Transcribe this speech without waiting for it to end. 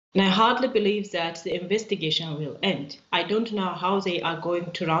And I hardly believe that the investigation will end. I don't know how they are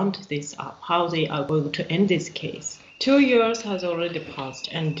going to round this up, how they are going to end this case. 2 years has already passed,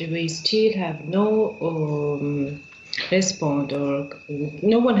 and we still have no response, or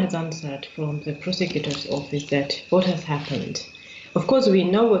no one has answered from the prosecutor's office that what has happened. Of course, we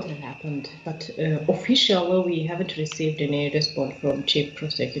know what has happened, but officially we haven't received any response from chief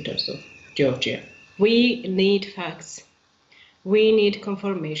prosecutors of Georgia. We need facts. We need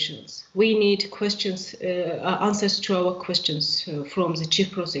confirmations. We need questions, answers to our questions from the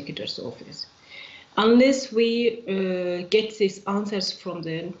chief prosecutor's office. Unless we get these answers from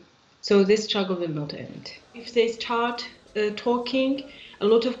them, so this struggle will not end. If they start talking, a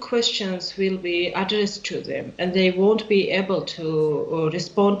lot of questions will be addressed to them, and they won't be able to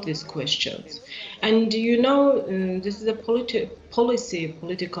respond to these questions. And you know, this is a political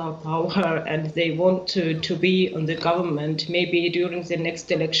power, and they want to be on the government, maybe during the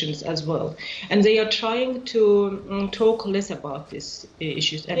next elections as well. And they are trying to talk less about these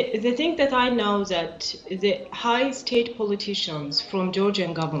issues. And the thing that I know that the high state politicians from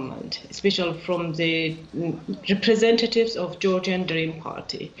Georgian government, especially from the representatives of Georgian Dream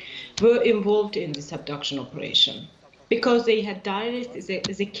Party, were involved in this abduction operation, because they had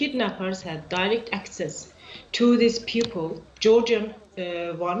the kidnappers had direct access to these people, Georgian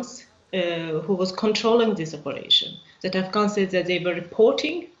ones, who was controlling this operation. That Afghan said that they were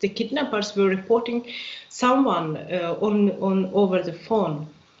reporting, the kidnappers were reporting someone over the phone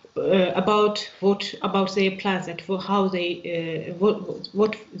about their plans, that for how they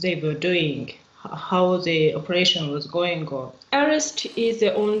what they were doing, how the operation was going on. Arrest is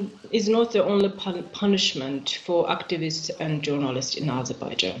not the only punishment for activists and journalists in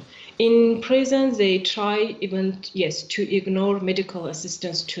Azerbaijan. In prison, they try even, yes, to ignore medical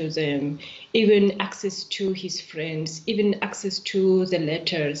assistance to them, even access to his friends, even access to the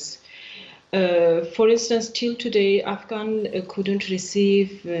letters. For instance, till today, Afghan couldn't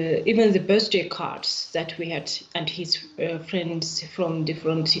receive even the birthday cards that we had, and his friends from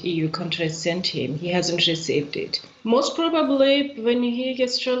different EU countries sent him. He hasn't received it. Most probably, when he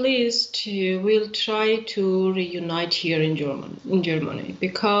gets released, he will try to reunite here in Germany,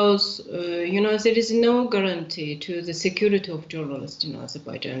 because you know, there is no guarantee to the security of journalists in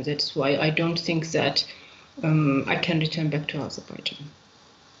Azerbaijan. That's why I don't think that I can return back to Azerbaijan.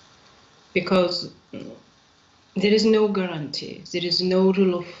 Because there is no guarantee, there is no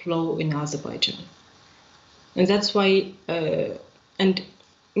rule of law in Azerbaijan. And that's why, and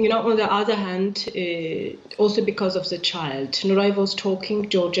you know, on the other hand, also because of the child, Nuray was talking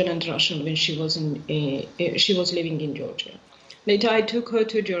Georgian and Russian when she was living in Georgia. Later I took her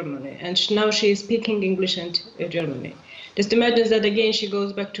to Germany, and now she is speaking English and Germany. Just imagine that again she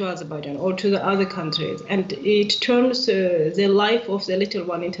goes back to Azerbaijan or to the other countries, and it turns the life of the little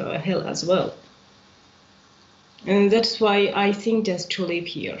one into a hell as well. And that's why I think just to live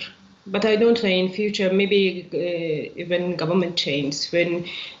here. But I don't know, in future, maybe when government changes, when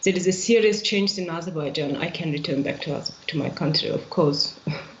there is a serious change in Azerbaijan, I can return back to my country, of course.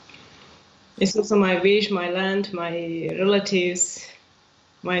 It's also my wish, my land, my relatives,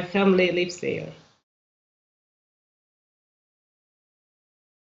 my family lives there.